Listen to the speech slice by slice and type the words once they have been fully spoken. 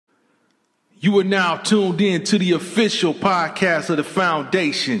You are now tuned in to the official podcast of the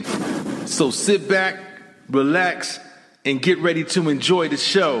foundation. So sit back, relax, and get ready to enjoy the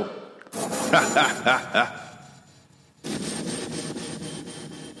show.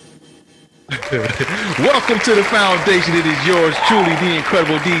 Welcome to the foundation. It is yours truly, the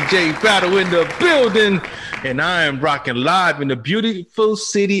incredible DJ Battle in the building. And I am rocking live in the beautiful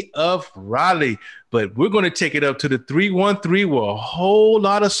city of Raleigh. But we're going to take it up to the 313 where a whole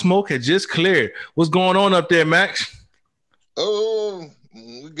lot of smoke had just cleared. What's going on up there, Max? Oh,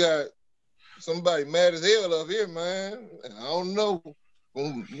 we got somebody mad as hell up here, man. I don't know.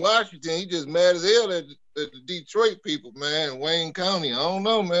 From Washington, he just mad as hell at the Detroit people, man. Wayne County. I don't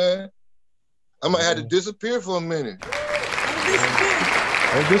know, man. I might have to disappear for a minute.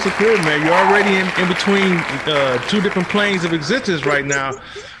 Oh, disappear, man. You're already in between two different planes of existence right now.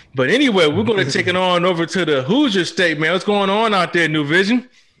 But anyway, we're going to take it on over to the Hoosier State, man. What's going on out there, New Vision?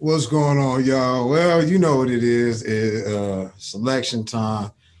 What's going on, y'all? Well, you know what it is. Selection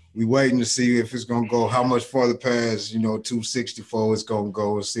time. We waiting to see if it's going to go, how much farther past, 264 it's going to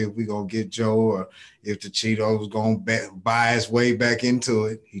go, see if we're going to get Joe or if the Cheetos going to buy his way back into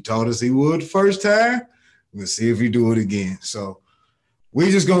it. He told us he would the first time. We'll see if he do it again. So we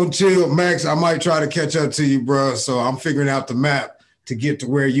just going to chill. Max, I might try to catch up to you, bro. So I'm figuring out the map to get to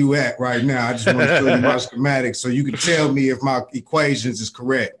where you at right now. I just want to show you my schematics so you can tell me if my equations is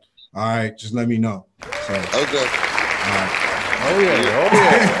correct. All right, just let me know. So, okay. All right. Oh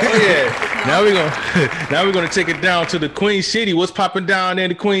yeah. Now we're gonna take it down to the Queen City. What's popping down there in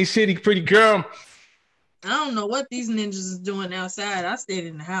the Queen City, pretty girl? I don't know what these ninjas is doing outside. I stayed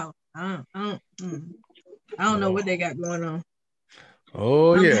in the house. I don't know what they got going on.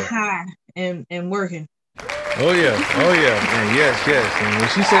 I'm high and working. Oh yeah, and yes. And when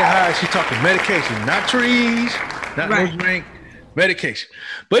she said hi, she talking medication, not trees, not no drink, medication.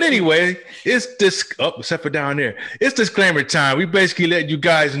 But anyway, it's this. Oh, except for down there, it's disclaimer time. We basically let you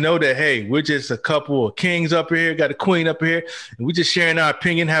guys know that hey, we're just a couple of kings up here, got a queen up here, and we're just sharing our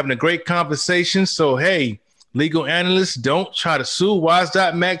opinion, having a great conversation. So hey, legal analysts, don't try to sue. Why is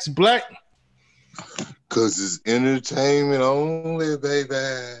that, Max Black? Cause it's entertainment only, baby.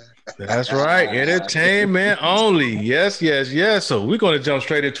 That's right. Entertainment only. Yes. So we're going to jump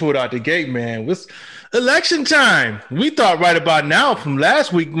straight into it out the gate, man. It's election time. We thought right about now from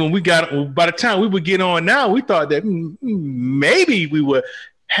last week when by the time we would get on now, we thought that maybe we would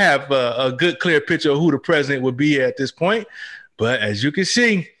have a good, clear picture of who the president would be at this point. But as you can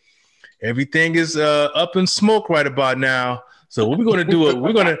see, everything is up in smoke right about now. So what we're gonna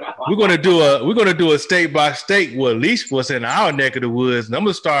do a state by state. Well, at least what's in our neck of the woods. And I'm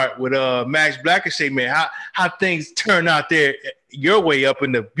gonna start with Max Black and say, man, how things turn out there your way up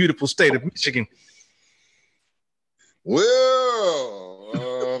in the beautiful state of Michigan. Well,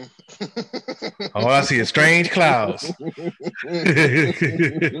 all I see is strange clouds.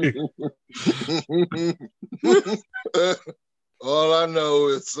 All I know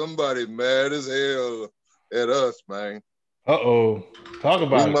is somebody mad as hell at us, man. Uh-oh. Talk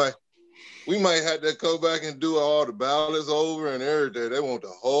about it. We might have to go back and do all the ballots over and everything. They want the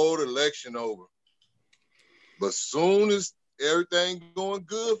whole election over. But soon as everything going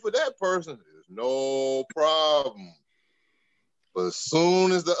good for that person, there's no problem. But as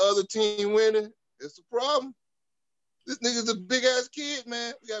soon as the other team winning, it's a problem. This nigga's a big-ass kid,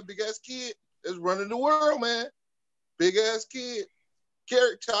 man. We got a big-ass kid that's running the world, man. Big-ass kid.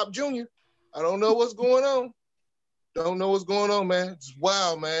 Carrot Top Jr. I don't know what's going on. Don't know what's going on, man. It's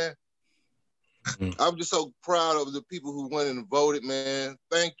wild, man. I'm just so proud of the people who went and voted, man.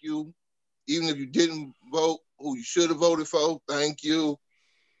 Thank you. Even if you didn't vote who you should have voted for, thank you.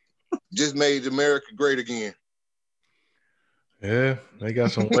 Just made America great again. Yeah, they got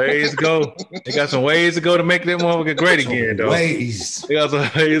some ways to go. They got some ways to go to make that motherfucker great again, though. They got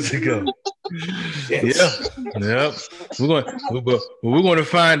some ways to go. Yes. Yep. We're going to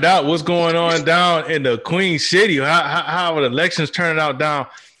find out what's going on down in the Queen City. How the elections turning out down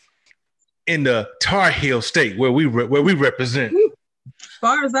in the Tar Heel State where we represent. As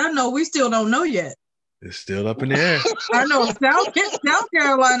far as I know, we still don't know yet. It's still up in the air. I know South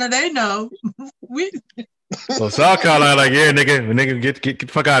Carolina. They know. So South Carolina, like, yeah, nigga, get the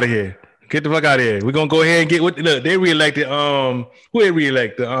fuck out of here. Get the fuck out of here. We're gonna go ahead and get what look, they reelected who they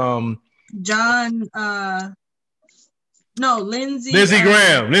reelected? John Lindsey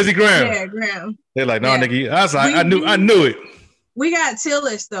Graham. Yeah, Graham. They're like, no, nigga. I was like, I knew it. We got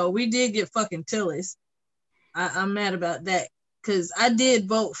Tillis though. We did get fucking Tillis. I'm mad about that because I did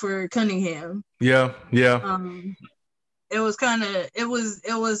vote for Cunningham. Yeah. It was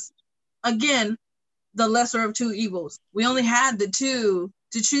again the lesser of two evils. We only had the two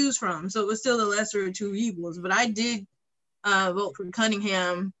to choose from. So it was still the lesser of two evils. But I did vote for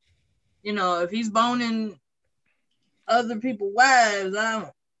Cunningham. You know, if he's boning other people's wives, I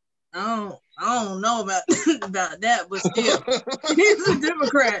don't know about about that, but still, he's a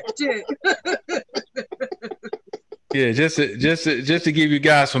Democrat. Shit. Yeah, just to give you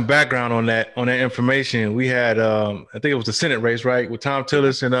guys some background on that information, we had I think it was the Senate race, right, with Tom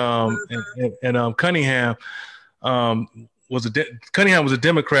Tillis and Cunningham. Cunningham was a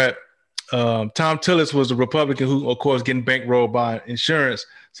Democrat. Tom Tillis was a Republican who, of course, getting bankrolled by insurance.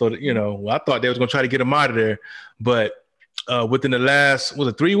 So I thought they was gonna try to get him out of there, but within the last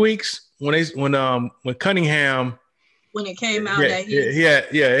 3 weeks when Cunningham. When it came out that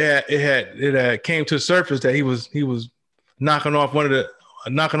it came to the surface that he was knocking off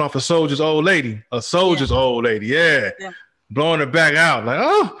a soldier's old lady, blowing her back out like,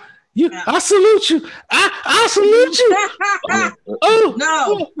 oh, I salute you, I salute you. Oh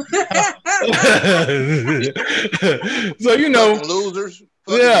no. So losers.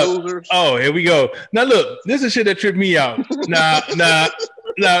 Losers. Oh, here we go. Now look, this is shit that tripped me out. Now,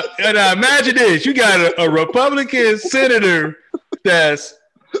 imagine this: you got a Republican senator that's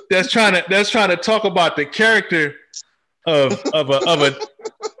trying to talk about the character of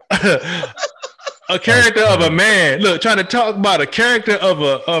a character of a man. Look, trying to talk about a character of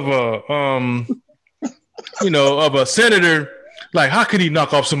a senator. Like, how could he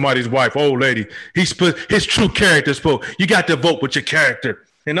knock off somebody's wife, old lady? His true character spoke. You got to vote with your character.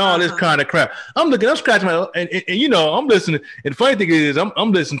 And all this kind of crap. I'm scratching my and I'm listening. And the funny thing is,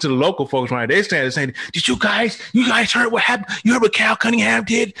 I'm listening to the local folks right. They stand saying, "Did you guys heard what happened? You heard what Cal Cunningham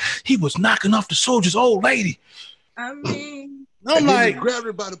did? He was knocking off the soldier's old lady." I mean, I'm like, grabbed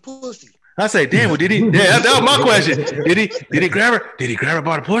her by the pussy. I say, damn, well, did he? Yeah, that was my question. Did he grab her? Did he grab her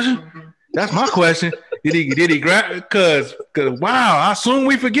by the pussy? That's my question. Did he grab? Because wow, how soon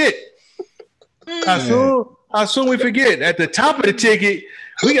we forget? How soon we forget? At the top of the ticket,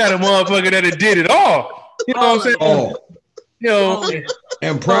 we got a motherfucker that did it all. You know what I'm saying?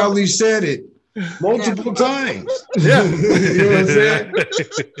 And proudly said it multiple times. Yeah. You know what I'm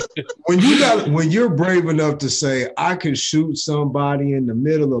saying? When you're brave enough to say, I could shoot somebody in the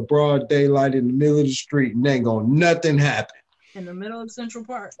middle of broad daylight in the middle of the street and ain't gonna nothing happen. In the middle of Central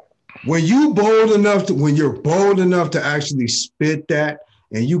Park. When you're bold enough to actually spit that,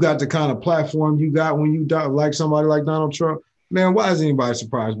 and you got the kind of platform you got when you like somebody like Donald Trump, man, why is anybody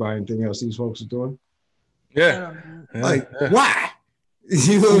surprised by anything else these folks are doing? Yeah. Why?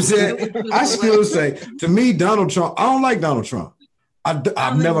 You know what I'm saying? I still say, to me, Donald Trump, I don't like Donald Trump.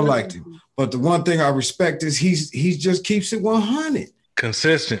 I've never liked him. But the one thing I respect is he just keeps it 100.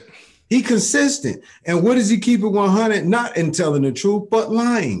 Consistent. He consistent. And what does he keep it 100? Not in telling the truth, but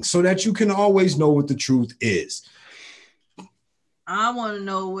lying, so that you can always know what the truth is. I want to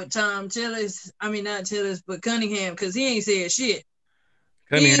know what Tom Tillis, I mean, not Tillis, but Cunningham, because he ain't said shit.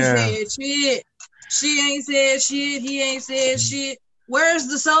 Cunningham. He ain't said shit. She ain't said shit. He ain't said shit. Where's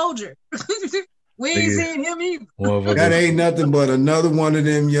the soldier? We ain't seen him either. That ain't nothing but another one of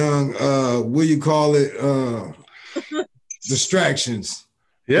them young, what you call it, distractions.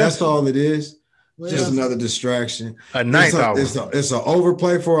 Yeah. That's all it is. Just another distraction. A ninth hour. It's an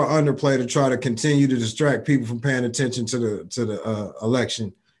overplay for an underplay to try to continue to distract people from paying attention to the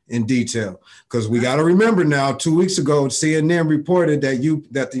election in detail. Because we got to remember now, 2 weeks ago, CNN reported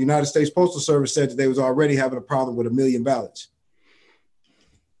that the United States Postal Service said that they was already having a problem with 1 million ballots.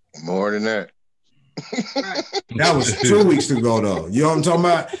 More than that. That was 2 weeks ago, though. You know what I'm talking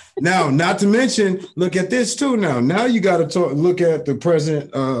about? Now, not to mention, look at this too. Now you got to look at the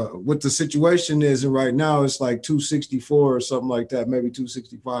present. What the situation is, and right now it's like 264 or something like that, maybe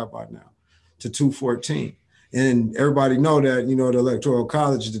 265 by now, to 214. And everybody know that the Electoral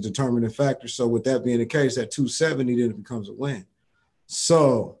College is the determining factor. So with that being the case, at 270, then it becomes a win.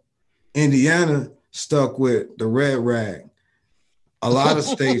 So Indiana stuck with the red rag. A lot of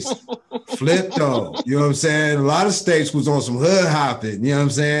states flipped though. You know what I'm saying? A lot of states was on some hood hopping. You know what I'm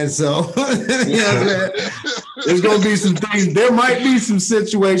saying? So you know what I'm saying? There's gonna be some things. There might be some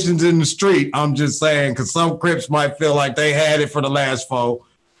situations in the street. I'm just saying, because some Crips might feel like they had it for the last four,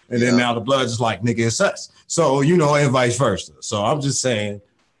 and then now the Bloods is like, nigga, it's us. So and vice versa. So I'm just saying,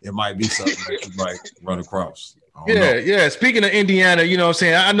 it might be something that you might run across. Yeah. Speaking of Indiana, you know what I'm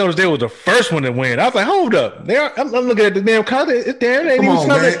saying? I noticed they was the first one to win. I was like, hold up. I'm looking at the damn college. It ain't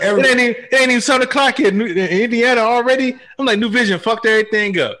even 7 o'clock yet. In Indiana already. I'm like, New Vision fucked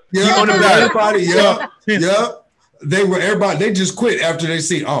everything up. Yeah, everybody. Yeah. They just quit after they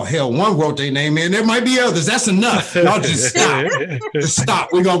see, oh hell, one wrote their name in. There might be others. That's enough. Y'all just stop. Just stop.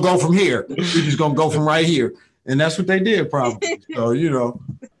 We're gonna go from here. We're just gonna go from right here. And that's what they did probably. So, you know,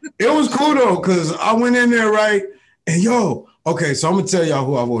 it was cool though, because I went in there, right? And okay, so I'm going to tell y'all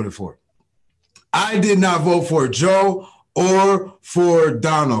who I voted for. I did not vote for Joe or for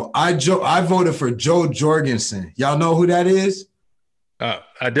Donald. I voted for Joe Jorgensen. Y'all know who that is?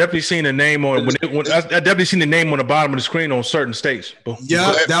 I definitely seen the name on I definitely seen the name on the bottom of the screen on certain states.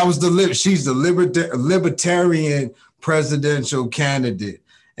 Yeah, that was she's the libertarian presidential candidate.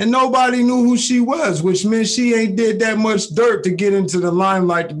 And nobody knew who she was, which meant she ain't did that much dirt to get into the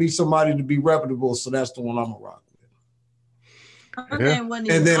limelight to be somebody to be reputable. So that's the one I'm gonna rock. Yeah.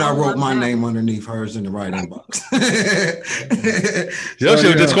 And then I wrote my name underneath hers in the right inbox. Your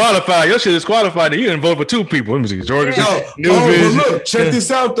shit disqualified. Your shit disqualified. You didn't vote for two people. Let me see. Jorgensen. But look, check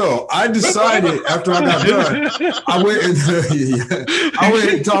this out though. I decided after I got done, I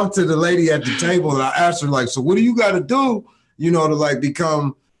went and talked to the lady at the table and I asked her, like, so what do you got to do, you know, to like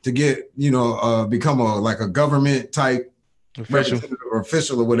become a government type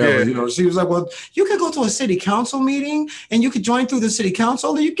official or whatever, yeah. You know, she was like, well, you could go to a city council meeting and you could join through the city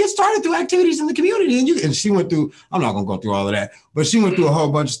council and you get started through activities in the community. And she went through, I'm not going to go through all of that, but she went through a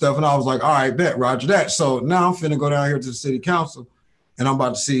whole bunch of stuff. And I was like, all right, bet, roger that. So now I'm finna go down here to the city council and I'm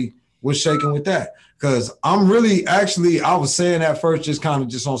about to see what's shaking with that. Cause I'm really I was saying that first, just kind of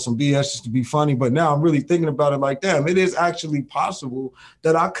just on some BS just to be funny. But now I'm really thinking about it like, damn, it is actually possible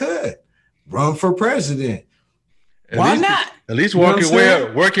that I could run for president. Why not? At least work your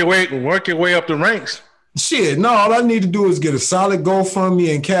way up the ranks. Shit, no, all I need to do is get a solid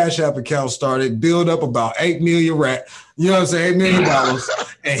GoFundMe and Cash App account started, build up about 8 million you know what I'm saying, $8 million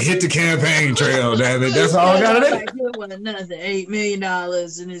and hit the campaign trail, damn it. That's all I gotta do. Nothing. $8 million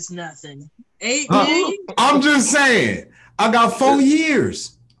and it's nothing. 8 million? I'm just saying, I got 4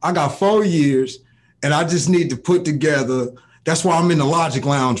 years. And I just need to put together. That's why I'm in the Logic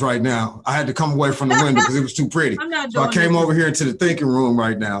Lounge right now. I had to come away from the window because it was too pretty. So I came over here into the thinking room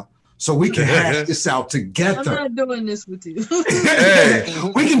right now so we can hash this out together. I'm not doing this with you. Hey,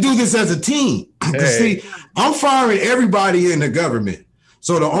 we can do this as a team. See, I'm firing everybody in the government.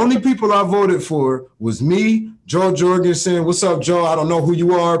 So the only people I voted for was me, Joe Jorgensen. What's up, Joe? I don't know who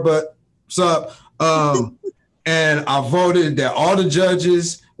you are, but what's up? And I voted that all the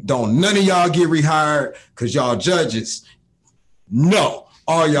judges, none of y'all get rehired because y'all judges. No,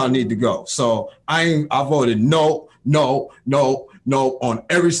 all y'all need to go. So I voted no on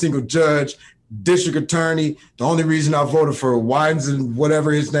every single judge, district attorney. The only reason I voted for Wines and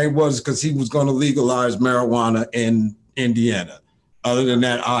whatever his name was because he was going to legalize marijuana in Indiana. Other than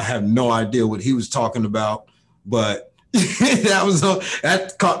that, I have no idea what he was talking about, but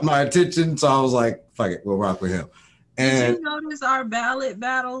that caught my attention. So I was like, fuck it, we'll rock with him. And did you notice our ballot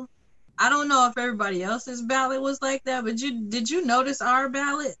battle? I don't know if everybody else's ballot was like that, but did you notice our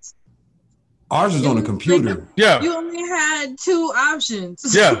ballots? Ours was on the computer. Yeah. You only had 2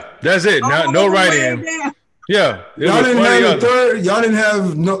 options. Yeah, that's it. No write-in. Yeah. Y'all didn't have the third. Y'all didn't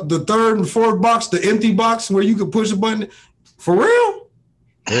have the third and fourth box, the empty box where you could push a button. For real?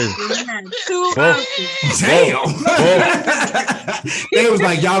 You had 2 options. Damn. It was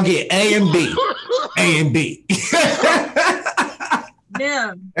like y'all get A and B. A and B.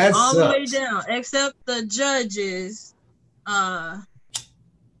 Yeah, all the way down, except the judges. I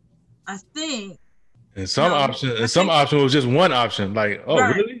think. And some option was just one option. Like,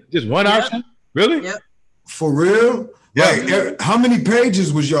 right. Really? Just one option? Really? Yep. For real? Yeah. Like, how many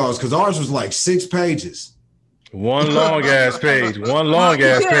pages was yours? Because ours was like 6 pages. One long ass page. It was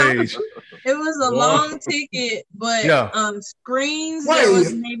a long ticket, but screens. Wait. There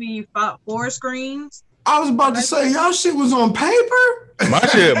was maybe 4 screens. I was about to say, y'all shit was on paper? My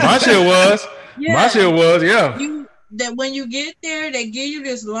shit was. Yeah. My shit was, yeah. That when you get there, they give you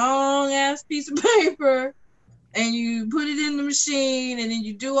this long ass piece of paper and you put it in the machine and then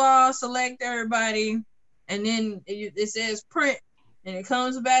you select everybody and then it says print and it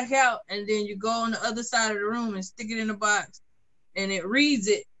comes back out and then you go on the other side of the room and stick it in the box and it reads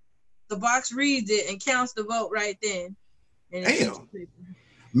it. The box reads it and counts the vote right then. And damn.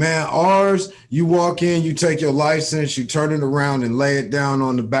 Man, ours, you walk in, you take your license, you turn it around and lay it down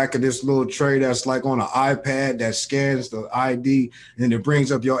on the back of this little tray that's like on an iPad that scans the ID and it brings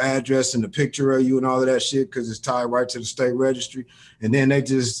up your address and the picture of you and all of that shit because it's tied right to the state registry. And then they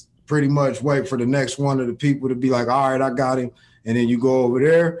just pretty much wait for the next one of the people to be like, all right, I got him. And then you go over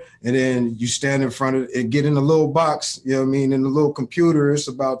there and then you stand in front of it and get in a little box, you know what I mean? In the little computer, it's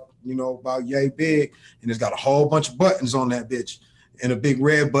about yay big and it's got a whole bunch of buttons on that bitch. And a big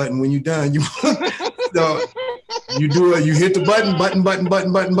red button. When you're done, you hit the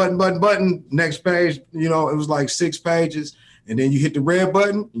button. Next page, it was like 6 pages, and then you hit the red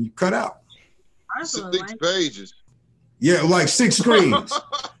button and you cut out. 6 pages. Yeah, like 6 screens.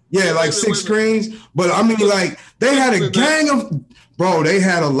 Yeah, like 6 screens. But I mean, like they had a gang of they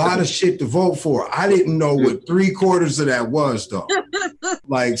had a lot of shit to vote for. I didn't know what 3/4 of that was though.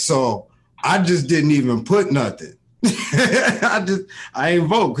 Like, so I just didn't even put nothing. I ain't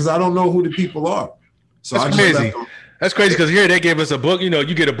vote because I don't know who the people are. So That's crazy. That's crazy because here they gave us a book. You know,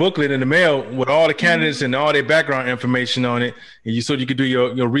 you get a booklet in the mail with all the candidates and all their background information on it, and you could do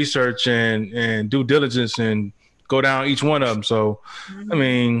your research and due diligence and go down each one of them. So, I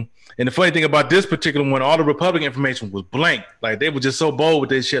mean, and the funny thing about this particular one, all the Republican information was blank. Like they were just so bold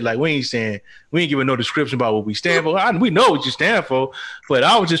with this shit. Like we ain't giving no description about what we stand for. We know what you stand for, but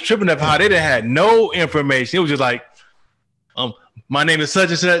I was just tripping up how they didn't had no information. It was just like, my name is such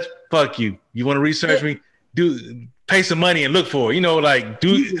and such. Fuck you. You want to research me? Pay some money and look for it. You know, like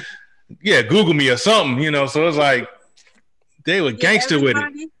Google me or something. You know, so it's like they were gangster with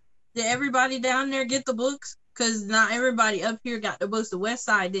it. Did everybody down there get the books? Because not everybody up here got the books. The West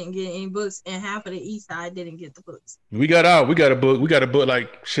Side didn't get any books, and half of the East Side didn't get the books. We got a book. We got a book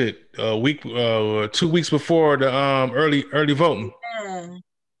like a week, 2 weeks before the early voting. Yeah,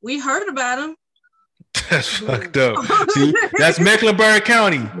 we heard about them. That's fucked up. See, that's Mecklenburg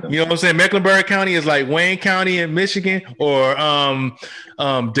County. You know what I'm saying? Mecklenburg County is like Wayne County in Michigan, or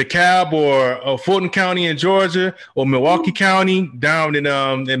DeKalb, or Fulton County in Georgia, or Milwaukee County down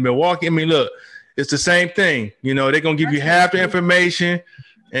in Milwaukee. I mean, look, it's the same thing. You know, they're gonna give you half the information,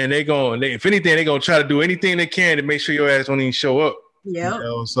 and if anything, they're gonna try to do anything they can to make sure your ass don't even show up. Yeah. You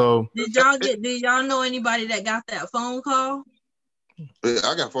know, so did y'all know anybody that got that phone call?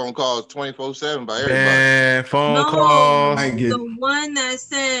 I got phone calls 24/7 by everybody. Man, phone calls. The one that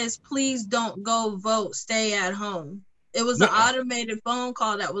says, "Please don't go vote, stay at home." It was an automated phone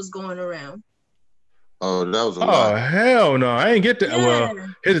call that was going around. Oh, that was a lot. Oh, hell no. I ain't get that. Yeah. Well,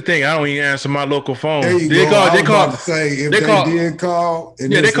 here's the thing. I don't even answer my local phone. There you go. They called call.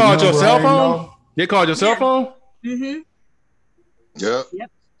 Yeah, they called your cell phone? They called your cell phone? Mm-hmm. Yep.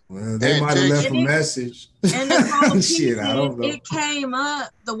 Well, they might have left a message. And the shit, I don't know. It came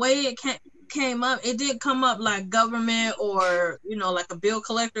up, the way it came up, it didn't come up like government or, you know, like a bill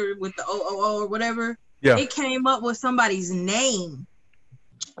collector with the 000 or whatever. Yeah. It came up with somebody's name.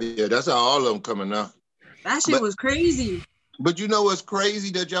 Yeah, that's how all of them coming up. That shit was crazy. But you know what's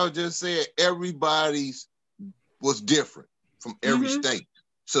crazy that y'all just said? Everybody's was different from every state.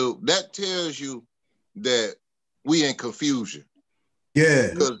 So that tells you that we in confusion. Yeah.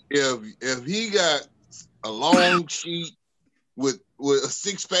 Because if he got a long sheet with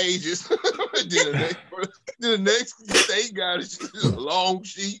 6 pages, then the next state got a long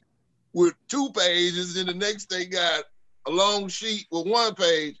sheet with 2 pages, and the next state got a long sheet with 1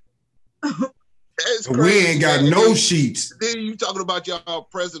 page. That's crazy. We ain't got no sheets. Then you talking about y'all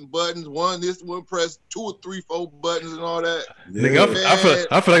pressing buttons, one press 2 or 3, 4 buttons and all that. Yeah. Nigga,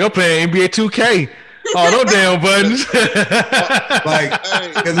 I feel like I'm playing NBA 2K. Oh, no damn buttons. Like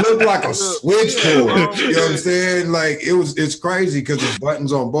it looked like a switchboard. You know what I'm saying? Like it's crazy because there's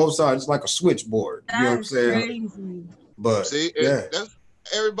buttons on both sides. It's like a switchboard. You know what I'm saying? Crazy. But see, that's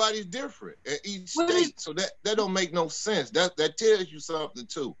everybody's different in each state. So that don't make no sense. That tells you something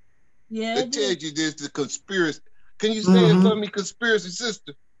too. Yeah. It tells you this the conspiracy. Can you say it for me, conspiracy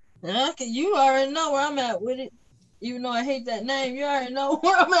sister? You already know where I'm at with it. Even though I hate that name, you already know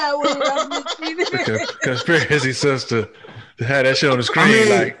where I'm at with it. Conspiracy sister. Had that shit on the screen. I mean,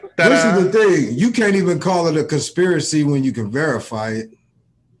 like, this is the thing. You can't even call it a conspiracy when you can verify it.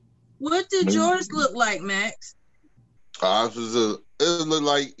 What did yours look like, Max? It looked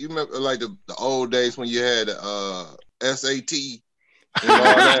like, you remember like the old days when you had SAT and all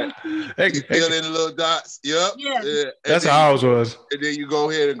that. You fill in the little dots. Yep. Yeah. That's how ours was. And then you go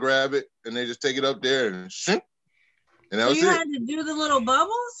ahead and grab it, and they just take it up there and shoot. And that was you had to do the little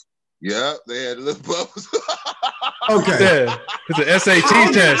bubbles? Yeah, they had little bubbles. Okay. Yeah, it's an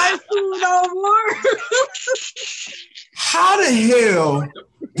SAT test. How the hell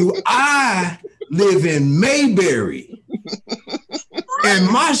do I live in Mayberry and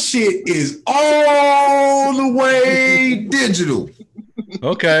my shit is all the way digital?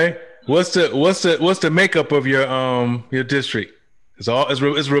 Okay. What's the makeup of your district?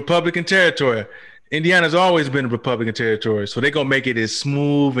 It's Republican territory. Indiana's always been Republican territory, so they're gonna make it as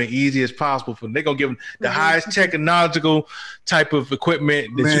smooth and easy as possible. They're gonna give them the highest technological type of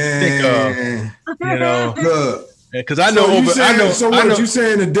equipment that you can think of. You know, look, because I know. So what you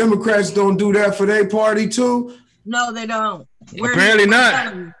saying? The Democrats don't do that for their party too? No, they don't. Apparently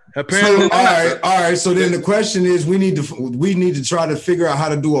not. Apparently, all right. So then the question is, we need to try to figure out how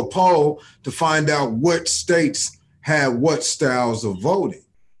to do a poll to find out what states have what styles of voting.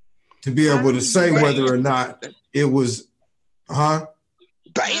 to be able to say whether or not it was, huh?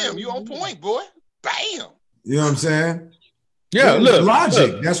 Bam, you on point, boy. Bam. You know what I'm saying? Yeah, look,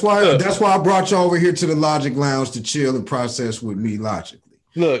 logic. Look, that's why I brought you over here to the Logic Lounge to chill and process with me logically.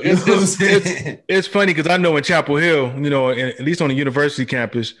 Look, it's funny because I know in Chapel Hill, at least on the university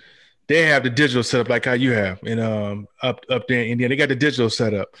campus, they have the digital setup like how you have, and up there in Indiana, they got the digital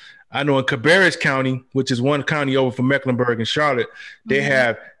setup. I know in Cabarrus County, which is one county over from Mecklenburg and Charlotte, they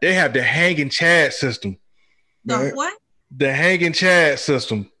have the hanging Chad system. The what? The hanging Chad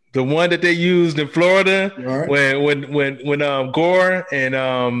system. The one that they used in Florida when Gore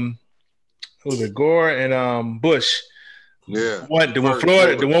and Gore and Bush. Yeah. The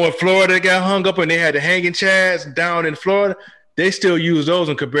one with Florida got hung up and they had the hanging chads down in Florida. They still use those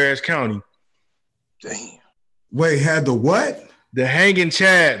in Cabarrus County. Damn. Wait, had the what? The hanging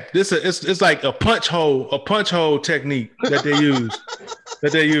chad. It's like a punch hole technique that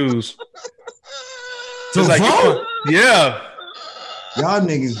they use. To like vote? Yeah. Y'all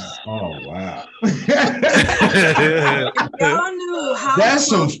niggas. Oh wow. Y'all knew how that's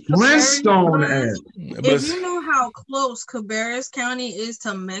some Flintstone ass. If you knew how close Cabarrus County is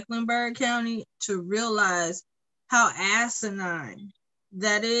to Mecklenburg County, to realize how asinine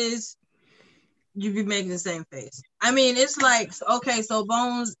that is, you'd be making the same face. I mean, it's like, okay, so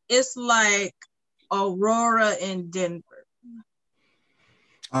Bones, it's like Aurora and Denver.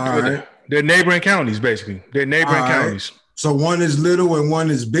 All right. They're neighboring counties, basically. They're neighboring counties. So one is little and one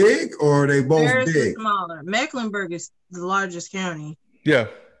is big, or are they both Cabarrus big? is smaller. Mecklenburg is the largest county. Yeah.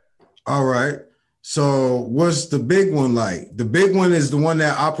 All right. So what's the big one like? The big one is the one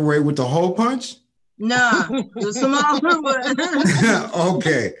that operate with the hole punch? Nah, the smaller one.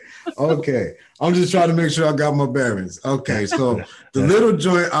 Okay. I'm just trying to make sure I got my bearings. Okay, so the little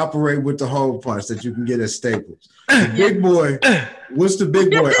joint operate with the hole punch that you can get at Staples. The big boy, what's the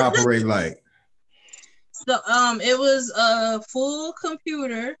big boy operate like? So it was a full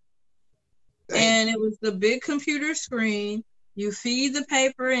computer, and it was the big computer screen. You feed the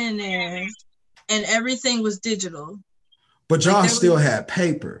paper in there, and everything was digital. But y'all still had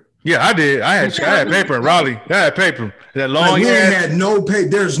paper. Yeah, I did. I had paper in Raleigh. I had paper. That long we had no paper.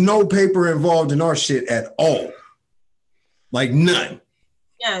 There's no paper involved in our shit at all. Like none.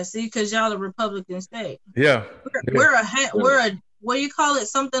 Yeah, see, because y'all a Republican state. Yeah. We're a what do you call it?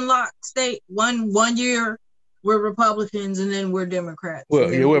 Something lock state. One year we're Republicans and then we're Democrats.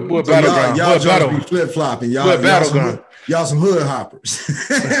 Well, yeah, we're battleground. Y'all just be flip flopping. Y'all some hood hoppers.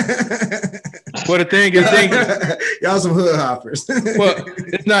 Well, the thing is, y'all some hood hoppers. Well,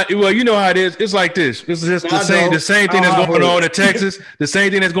 it's not. Well, you know how it is. It's like this. It's just the same thing that's going on in Texas. The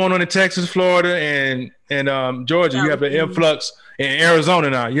same thing that's going on in Texas, Florida, and Georgia. You have an influx in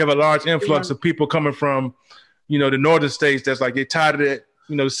Arizona now. You have a large influx of people coming from, the northern states. That's like they're tired of it.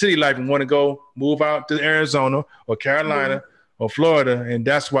 City life and want to move out to Arizona or Carolina or Florida, and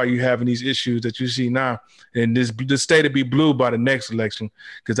that's why you're having these issues that you see now. And the state will be blue by the next election,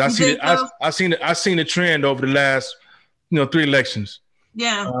 because I seen the trend over the last 3 elections.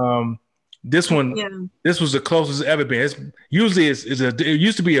 Yeah. This this was the closest it's ever been. It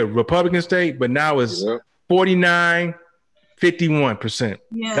used to be a Republican state, but now it's 49-51%.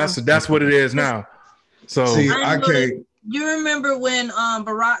 Yeah. That's what it is now. So you remember when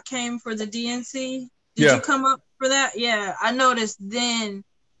Barack came for the DNC? Did you come up for that? Yeah, I noticed then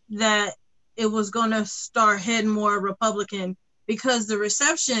that it was going to start heading more Republican, because the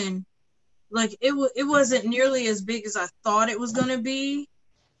reception, like it wasn't nearly as big as I thought it was going to be.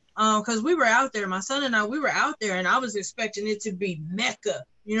 Because we were out there, my son and I, we were out there, and I was expecting it to be Mecca.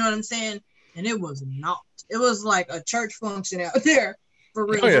 You know what I'm saying? And it was not. It was like a church function out there for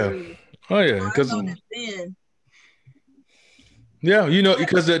real. Oh yeah, because. Yeah,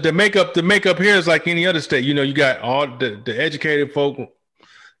 because the makeup here is like any other state. You got all the educated folk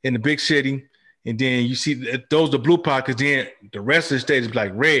in the big city, and then you see those the blue pockets. Then the rest of the state is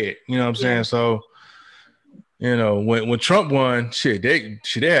like red. You know what I'm saying? So, when Trump won, they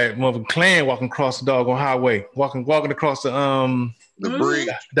had motherfucking Klan walking across the doggone highway, walking across the bridge,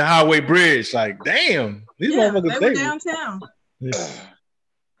 the highway bridge. Like, damn, these motherfuckers they were downtown.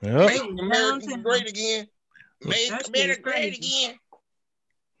 America's great again. Make America great again.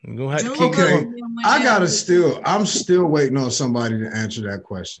 We're gonna have to keep going. I'm still waiting on somebody to answer that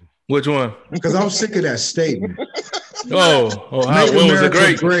question. Which one? Because I'm sick of that statement. When was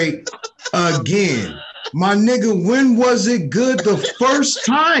it great again? My nigga, when was it good the first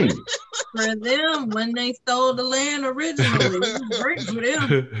time? For them, when they stole the land originally, it was great for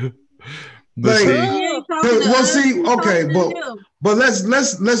them. But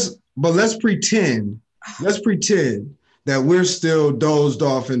let's pretend that we're still dozed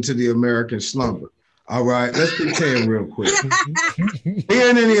off into the American slumber. All right, let's pretend real quick.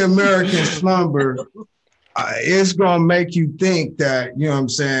 Being in the American slumber, it's going to make you think that, you know what I'm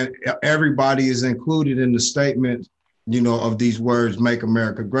saying, everybody is included in the statement, you know, of these words, make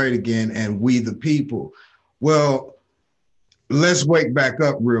America great again, and we the people. Well, let's wake back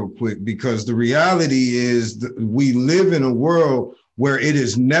up real quick, because the reality is that we live in a world where it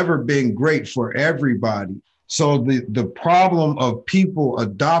has never been great for everybody. So the problem of people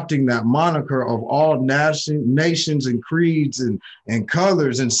adopting that moniker of all nations and creeds and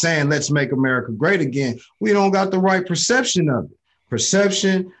colors and saying, let's make America great again, we don't got the right perception of it.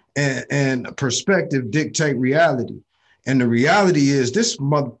 Perception and perspective dictate reality. And the reality is this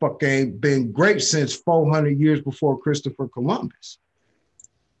motherfucker ain't been great since 400 years before Christopher Columbus.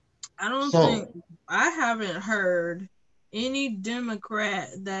 I haven't heard any Democrat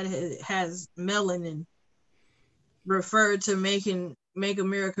that has melanin referred to make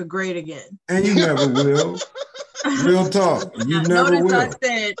America great again. And you never will. Real talk. You never will. I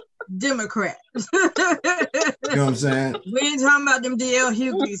said Democrat. You know what I'm saying? We ain't talking about them D.L.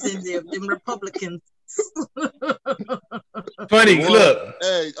 Hughley's and them Republicans. Funny, look.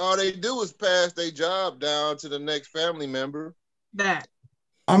 Hey, all they do is pass their job down to the next family member. That.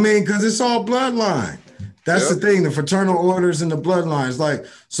 I mean, because it's all bloodline. That's the thing, the fraternal orders and the bloodlines. Like,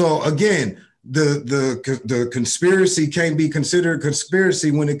 so again, the conspiracy can't be considered a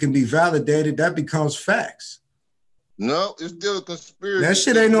conspiracy when it can be validated. That becomes facts. No, it's still a conspiracy. That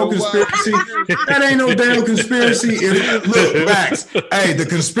shit ain't no conspiracy. That ain't no damn conspiracy. Look, facts. Hey, the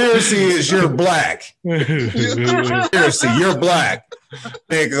conspiracy is you're black. Conspiracy, you're black.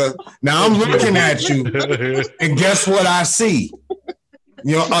 Nigga. Now I'm looking at you, and guess what I see?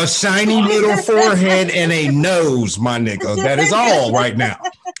 You know, a shiny little forehead and a nose, my nigga. That is all right now.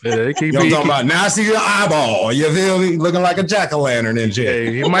 Yeah, it you know what I'm talking about? Now I see your eyeball. You feel me? Looking like a jack-o'-lantern and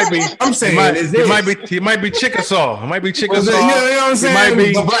shit. Yeah, he might be. I'm saying he might be Chickasaw. It might be Chickasaw. You know what I'm saying? It might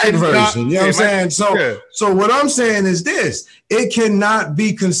be the black version. You know what I'm saying? So what I'm saying is this: it cannot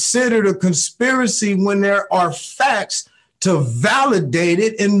be considered a conspiracy when there are facts to validate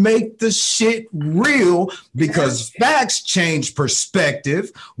it and make the shit real, because facts change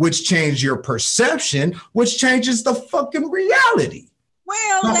perspective, which change your perception, which changes the fucking reality.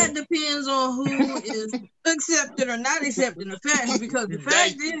 Well, that depends on who is accepted or not accepting the facts, because the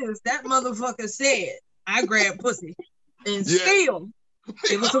fact is that motherfucker said, I grabbed pussy, and still,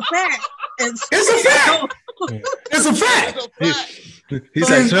 it was a fact. And it's a fact. It's a fact. He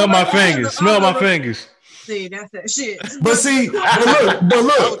said, smell my fingers, smell my fingers. See, that's that shit. But see, but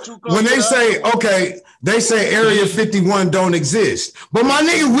look, when they say, okay, they say Area 51 don't exist. But my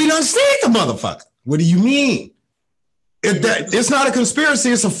nigga, we done seen the motherfucker. What do you mean? It's not a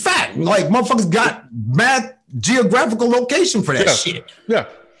conspiracy, it's a fact. Like, motherfuckers got mad geographical location for that shit. Yeah.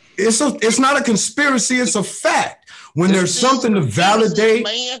 It's not a conspiracy, it's a fact. When there's something to validate.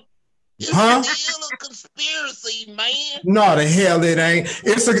 Man. It's still a conspiracy, man. No, the hell it ain't.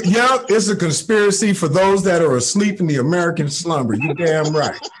 It's a conspiracy for those that are asleep in the American slumber. You damn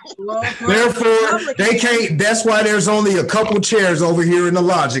right. Therefore, they can't. That's why there's only a couple chairs over here in the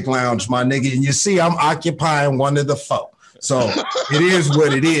Logic Lounge, my nigga. And you see, I'm occupying one of the four. So it is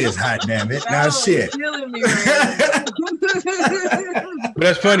what it is. Hot damn it! Now shit. But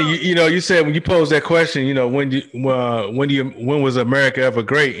that's funny. You know, you said when you posed that question, you know, when was America ever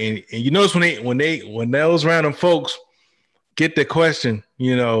great? And you notice when those random folks get the question,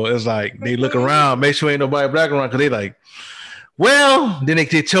 you know, it's like they look around, make sure ain't nobody black around, because they like, well, then they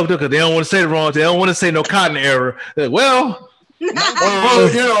get choked up because they don't want to say the wrong. They don't want to say no cotton era. Like, well, you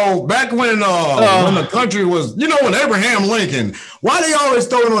know, back when the country was, you know, when Abraham Lincoln, why they always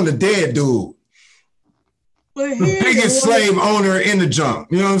throw it on the dead dude? The biggest slave owner in the junk.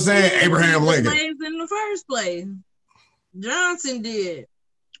 You know what I'm saying? Abraham Lincoln. Slaves in the first place. Johnson did.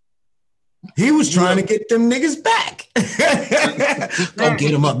 He was trying to get them niggas back. Go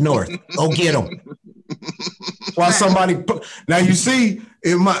get them up north. Go get them. While somebody now you see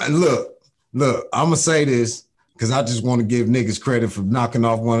it might look, I'm gonna say this because I just want to give niggas credit for knocking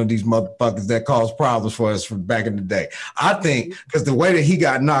off one of these motherfuckers that caused problems for us from back in the day. I think because the way that he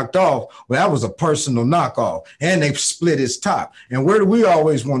got knocked off, well, that was a personal knockoff, and they split his top. And where do we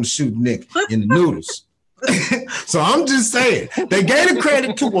always want to shoot Nick? In the noodles. So I'm just saying, they gave the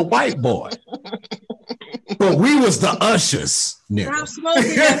credit to a white boy, but we was the ushers. Stop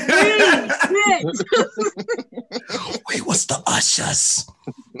smoking that we was the ushers.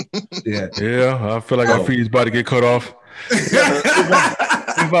 Yeah. I feel like our feet's about to get cut off.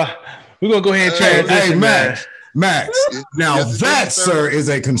 We're gonna go ahead and transition. Hey, Max. Now that, sir, is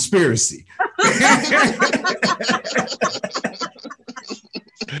a conspiracy.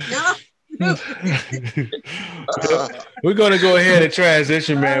 We're going to go ahead and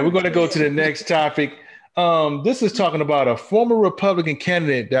transition, man. We're going to go to the next topic. This is talking about a former Republican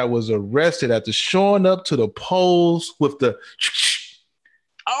candidate that was arrested after showing up to the polls with the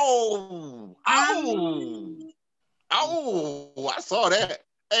I saw that.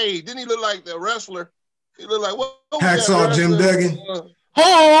 Hey, didn't he look like the wrestler? He looked like what Hacksaw Jim Duggan.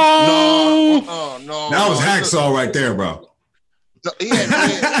 No. That was Hacksaw right there, bro. No, he had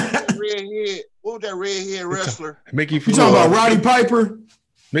red head. What was that red head wrestler? Mickey. You talking about Roddy Piper?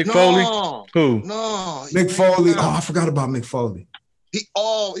 Mick Foley? Who? No. Mick Foley. Oh, I forgot about Mick Foley.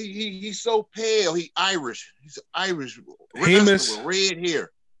 He's so pale. He Irish. He's Irish. Hemus. With red hair.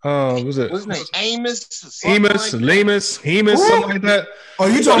 Was it? What's his name? Amos, something like that. Oh,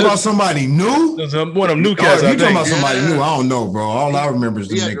 you talking about somebody new? One of them new cats. You talking about somebody new? I don't know, bro. All I remember is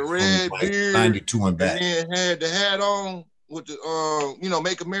the Mick red beard, 92 and back. And then had the hat on with the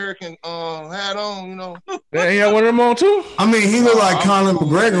Make American hat on. Yeah, he had one of them on too. I mean, he looked like Conor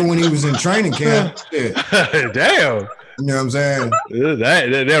McGregor when he was in training camp. Yeah. Damn. You know what I'm saying?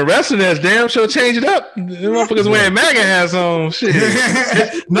 That wrestling has damn sure changed it up. The motherfuckers wearing MAGA hats on. Shit.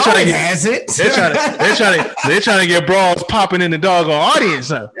 No, he has it. They're trying to get brawls popping in the doggone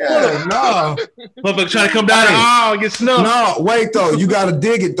audience. No. Motherfuckers trying to come down and get snuffed. No, wait though. You got to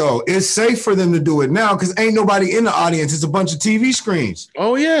dig it though. It's safe for them to do it now because ain't nobody in the audience. It's a bunch of TV screens.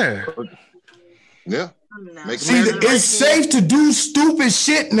 Oh yeah. Yeah. See, it's safe to do stupid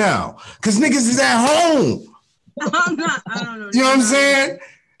shit now because niggas is at home. I don't know. You know what I'm saying?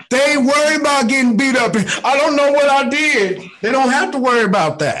 They ain't worried about getting beat up. I don't know what I did. They don't have to worry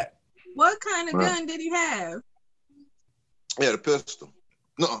about that. What kind of gun did he have? He had a pistol.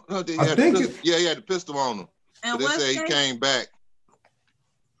 No, he had the pistol on him. And they say he came back.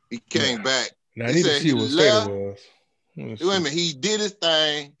 He came back. Now, I need to see what state it was. Wait a minute. He did his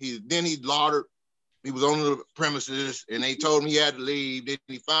thing. Then he laundered. He was on the premises, and they told him he had to leave. Then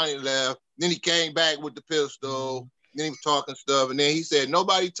he finally left. Then he came back with the pistol. Then he was talking stuff, and then he said,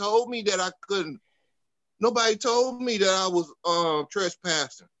 "Nobody told me that I couldn't. Nobody told me that I was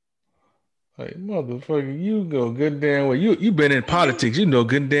trespassing." Like motherfucker, you go good damn well. You been in politics. You know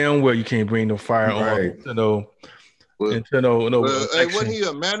good damn well you can't bring no firearm into no. Hey, wasn't he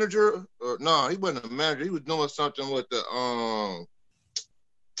a manager? No, he wasn't a manager. He was doing something with the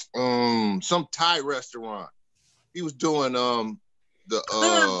some Thai restaurant. He was doing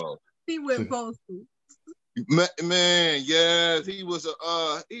he went postal. Man, yes, he was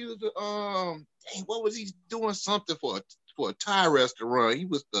what was he doing something for a Thai restaurant? He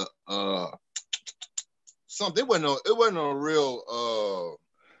was the something. It wasn't a real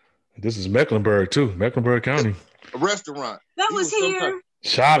This is Mecklenburg too, Mecklenburg County. A restaurant. That was here.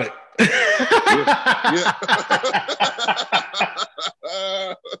 Charlotte. Yeah.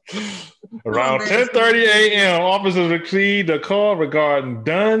 Around 10:30 a.m., officers received a call regarding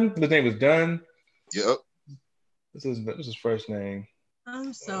Dunn. His name was Dunn. Yep. This is his first name.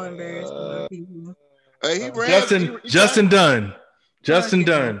 I'm so embarrassed for people. Hey, he ran. Justin Dunn. Justin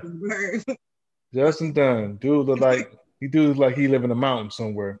Dunn. Justin Dunn. Dude look like he live in a mountain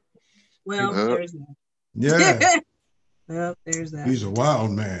somewhere. Well, there's that. Yeah. Well, there's that. He's a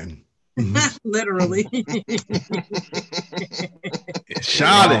wild man. Literally.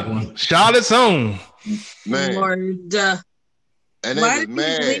 Charlotte's own. Man. Lord. And why did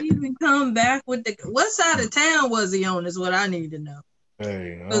he leave and come back with what side of town was he on is what I need to know.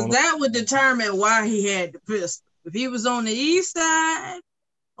 Because that would determine why he had the pistol. If he was on the east side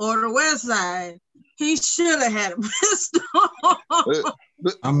or the west side, he should have had a pistol.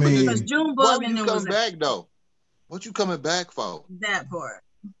 I mean, why would you come back though? What you coming back for? That part.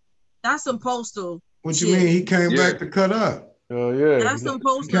 That's some postal. What you mean? He came back to cut up. Oh yeah. That's some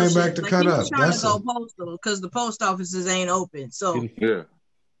postal. He came back to cut up. Trying to go postal because the post offices ain't open. So yeah,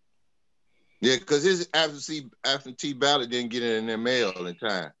 because his absentee ballot didn't get in their mail in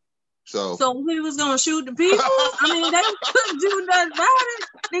time. So he was gonna shoot the people. I mean, they couldn't do nothing about it.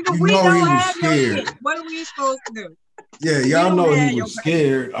 Nigga, you we know don't he was have scared. no shit. What are we supposed to do? Yeah, y'all know he was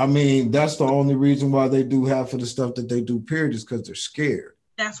scared. I mean, that's the only reason why they do half of the stuff that they do, period, is because they're scared.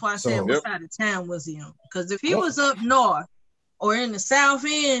 That's why I said what side of town was he on? Because if he was up north or in the south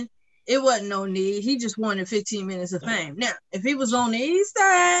end, it wasn't no need. He just wanted 15 minutes of fame. Now, if he was on the east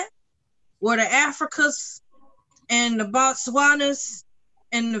side, where the Africas and the Botswanas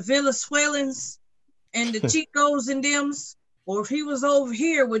and the Venezuelans and the Chicos and thems, or if he was over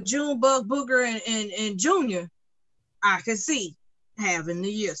here with Junebug, Booger, and Junior, I could see having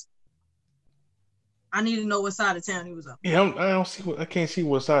the yes. I need to know what side of town he was on. Yeah, I can't see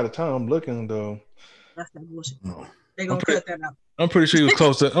what side of town I'm looking though. That's that bullshit. They gonna cut that out. I'm pretty sure he was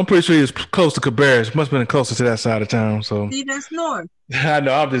close to. I'm pretty sure he was close to Cabarrus. Must have been closer to that side of town. So See, that's north. I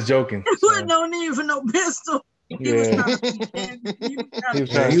know. I'm just joking. There no need for no pistol. He was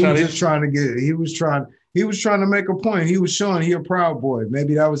trying to make a point. He was showing he a Proud Boy.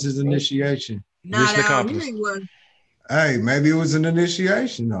 Maybe that was his initiation. Not out. He was. Hey, maybe it was an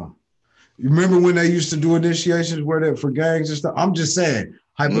initiation though. You remember when they used to do initiations for gangs and stuff? I'm just saying,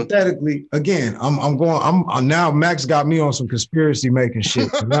 hypothetically, again, I'm now Max got me on some conspiracy making shit.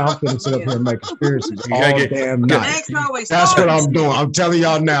 Now I'm gonna sit up here and make conspiracies all damn night. That's what I'm doing. I'm telling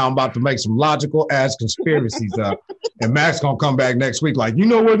y'all now, I'm about to make some logical ass conspiracies up. And Max gonna come back next week like, you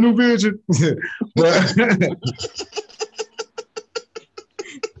know what, New Vision?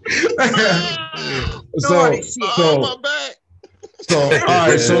 So all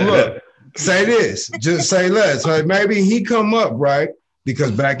right, so look, say this, just say less. So maybe he come up, right?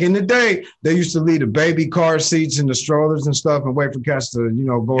 Because back in the day, they used to leave the baby car seats and the strollers and stuff and wait for cats to,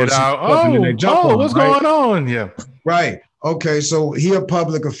 go and then they jump on, what's right? going on? Yeah. Right. Okay, so he a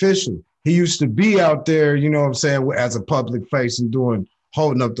public official. He used to be out there, you know what I'm saying, as a public face and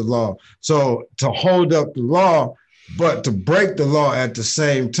holding up the law. So to hold up the law, but to break the law at the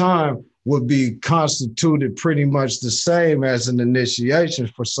same time would be constituted pretty much the same as an initiation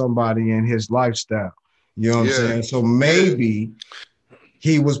for somebody in his lifestyle. You know what I'm saying? So maybe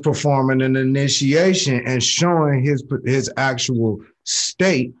he was performing an initiation and showing his actual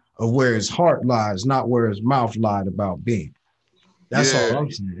state of where his heart lies, not where his mouth lied about being. That's all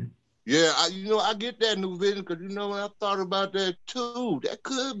I'm saying. Yeah, I get that, New Vision, because when I thought about that too. That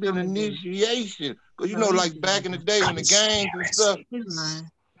could have been initiation. Because like back in the day when the gangs and stuff,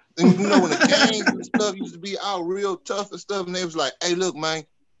 and when the gangs and stuff used to be out real tough and stuff, and they was like, hey, look, man,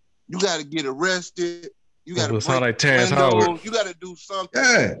 you got to get arrested. You got to sound like Terrence Howard. You got to do something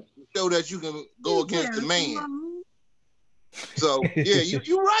to show that you can go against the man. So,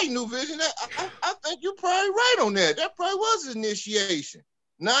 you're right, New Vision. I think you're probably right on that. That probably was an initiation.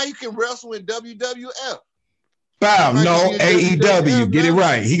 Now you can wrestle in WWF. Bow, no, AEW. Get it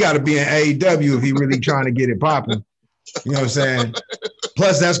right. He got to be in AEW if he really trying to get it popping. You know what I'm saying?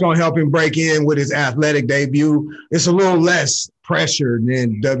 Plus, that's going to help him break in with his athletic debut. It's a little less pressure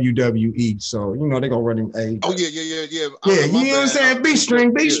than WWE. So, they're going to run him AEW. Oh, yeah. Yeah, you know what I'm saying?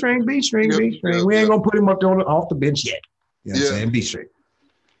 B-string. We ain't going to put him up there off the bench yet. You know what I'm saying? B-string.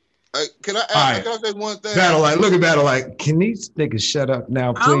 Can I say one thing? Battle Light, look at Battle Light. Can these niggas shut up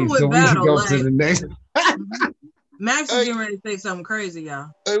now, please? So we can go to the next. Max is getting ready to say something crazy,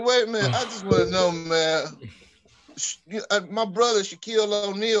 y'all. Hey, wait a minute. I just want to know, man. My brother Shaquille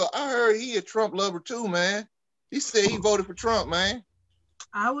O'Neal, I heard he a Trump lover too, man. He said he voted for Trump, man.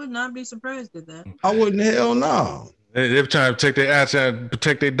 I would not be surprised at that. I wouldn't. Hell no. They're trying to take their ass and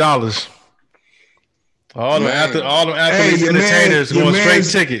protect their dollars. All them athletes, entertainers going straight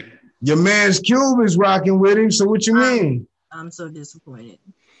ticket. Your man's Cube is rocking with him. So what you mean? I'm so disappointed.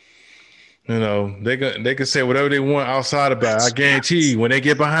 They can say whatever they want outside about it. I guarantee you, when they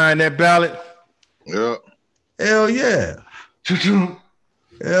get behind that ballot, hell yeah.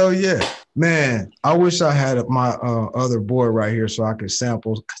 Hell yeah. Man, I wish I had my other boy right here so I could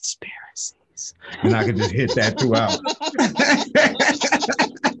sample conspiracies and I could just hit that throughout.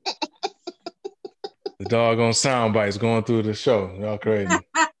 The doggone sound bites going through the show. Y'all crazy.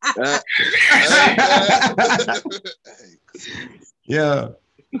 Yeah.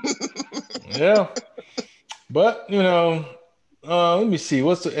 But let me see.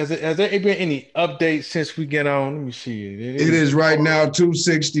 Has there been any updates since we get on? Let me see. It is right now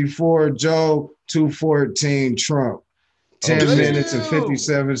 264 Joe, 214 Trump. 10 minutes and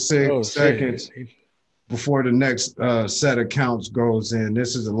 57 seconds before the next set of counts goes in.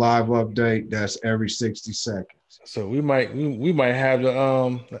 This is a live update. That's every 60 seconds. So we might have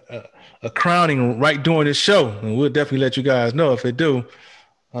a crowning right during this show, and we'll definitely let you guys know if it do.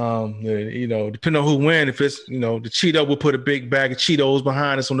 Depending on who wins, if it's the Cheeto, we'll put a big bag of Cheetos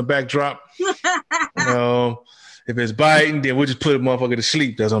behind us on the backdrop. If it's Biden, then we'll just put a motherfucker to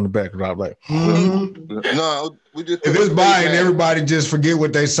sleep that's on the backdrop. Like, no, we just if it's Biden, everybody just forget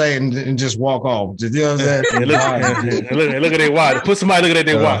what they say and just walk off. You know what I'm saying? Look at their watch. Put somebody looking at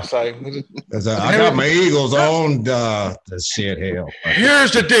their watch. Like, I got my Eagles on the shit hell.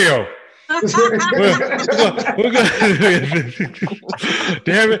 Here's the deal. we're gonna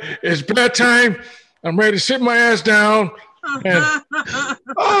damn it, it's bedtime. I'm ready to sit my ass down. And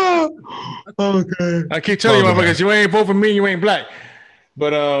okay. I keep telling you, motherfuckers, you ain't vote for me, you ain't black.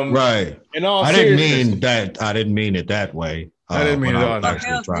 But right. In all I didn't mean that. I didn't mean it that way. I didn't mean it all.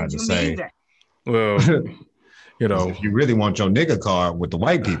 Actually trying to say. Well, you know, if you really want your nigga card with the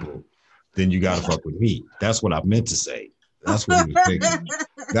white people, then you gotta fuck with me. That's what I meant to say. That's what he was thinking.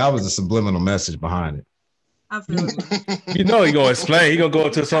 That was a subliminal message behind it. I feel it. you know he gonna explain. He gonna go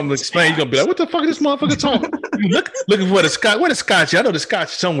into something to explain. He gonna be like, "What the fuck is this motherfucker talking?" Looking for the scotch. Where the scotch? I know the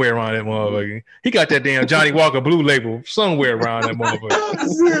scotch somewhere around that motherfucker. He got that damn Johnny Walker Blue label somewhere around that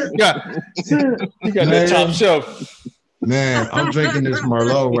motherfucker. He got that top shelf. Man, I'm drinking this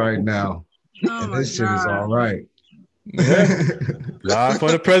Merlot right now, and this shit is all right. Yeah. Live from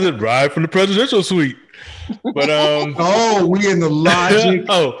the presidential suite. But oh, we in the Logic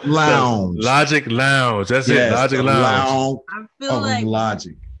Lounge. Logic Lounge. That's it. Logic Lounge. I feel like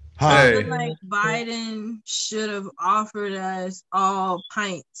Logic. I feel like Biden should have offered us all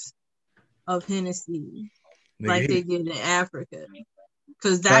pints of Hennessy, like they did in Africa,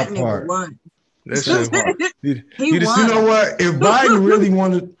 because that nigga won. You know what? If Biden really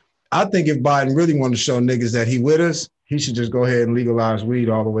wanted, I think if Biden really wanted to show niggas that he with us, he should just go ahead and legalize weed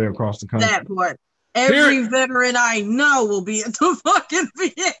all the way across the country. That part. Every veteran I know will be at the fucking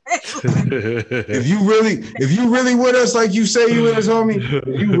VA. if you really with us, like you say you with us, homie,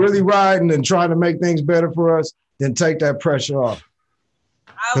 if you really riding and trying to make things better for us, then take that pressure off.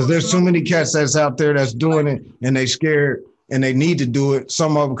 Because there's too many cats that's out there that's doing it and they scared and they need to do it.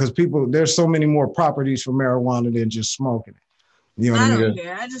 Some of them, because there's so many more properties for marijuana than just smoking it. You know what I mean? don't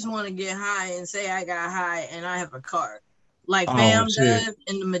care. I just want to get high and say I got high and I have a card. Like Bam does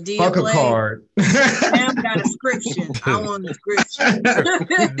in the Medea Fuck play. A card. Bam got a description. I want a description.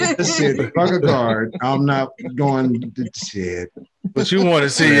 Shit, fuck a card. I'm not going to shit. What you want to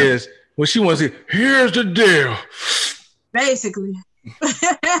see is, what she wants to see, here's the deal. Basically.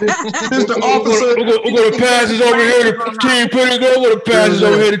 Mr. Officer. We're going to pass this over here to Team Pretty Girl. We're going to pass this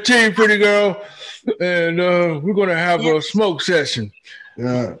over here to Team Pretty Girl. And we're going to have a smoke session.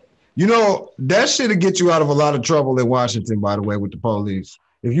 Yeah. You know, that shit'll get you out of a lot of trouble in Washington, by the way, with the police.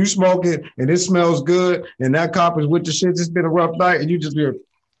 If you smoke it and it smells good and that cop is with the shit, it's been a rough night, and you just be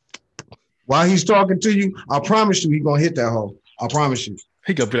while he's talking to you, I promise you he's gonna hit that hole. I promise you.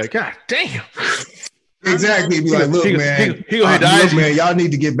 He gonna be like, God damn. Exactly. Be like, look, man, he gonna hit the ice. Man, y'all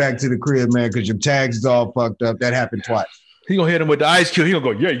need to get back to the crib, man, because your tags is all fucked up. That happened twice. He gonna hit him with the ice cube. He gonna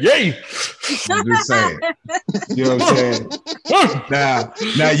go, yay. I'm just saying. You know what I'm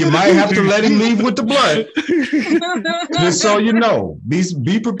saying? Now you might have to let him leave with the blood. Just so you know.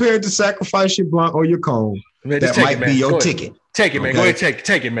 Be prepared to sacrifice your blunt or your cone. Man, that might be your ticket. Take it, man. Go ahead,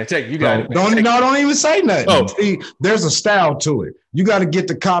 take it, man. Take it. You got it. Man. Don't even say nothing. Oh. See, there's a style to it. You got to get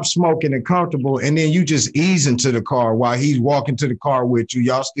the cop smoking and comfortable, and then you just ease into the car while he's walking to the car with you.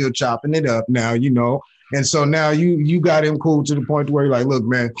 Y'all still chopping it up now, you know. And so now you got him cool to the point where you're like, look,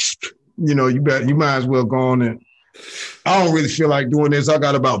 man, you know, you might as well go on and I don't really feel like doing this. I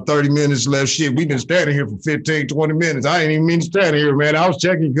got about 30 minutes left. Shit, we've been standing here for 15, 20 minutes. I ain't even mean to stand here, man. I was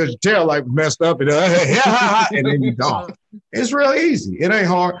checking because your tail light was messed up and then you gone. It's real easy. It ain't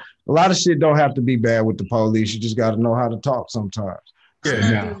hard. A lot of shit don't have to be bad with the police. You just got to know how to talk sometimes.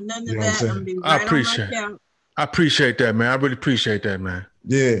 Yeah. I appreciate that, man. I really appreciate that, man.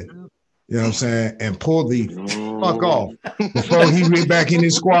 Yeah. You know what I'm saying? And pull the fuck off before he get back in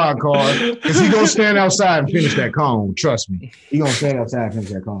his squad car. Because he gonna stand outside and finish that cone. Trust me. He gonna stand outside and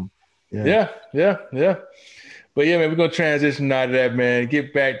finish that cone. Yeah. But yeah, man, we're gonna transition out of that, man.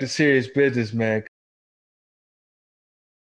 Get back to serious business, man.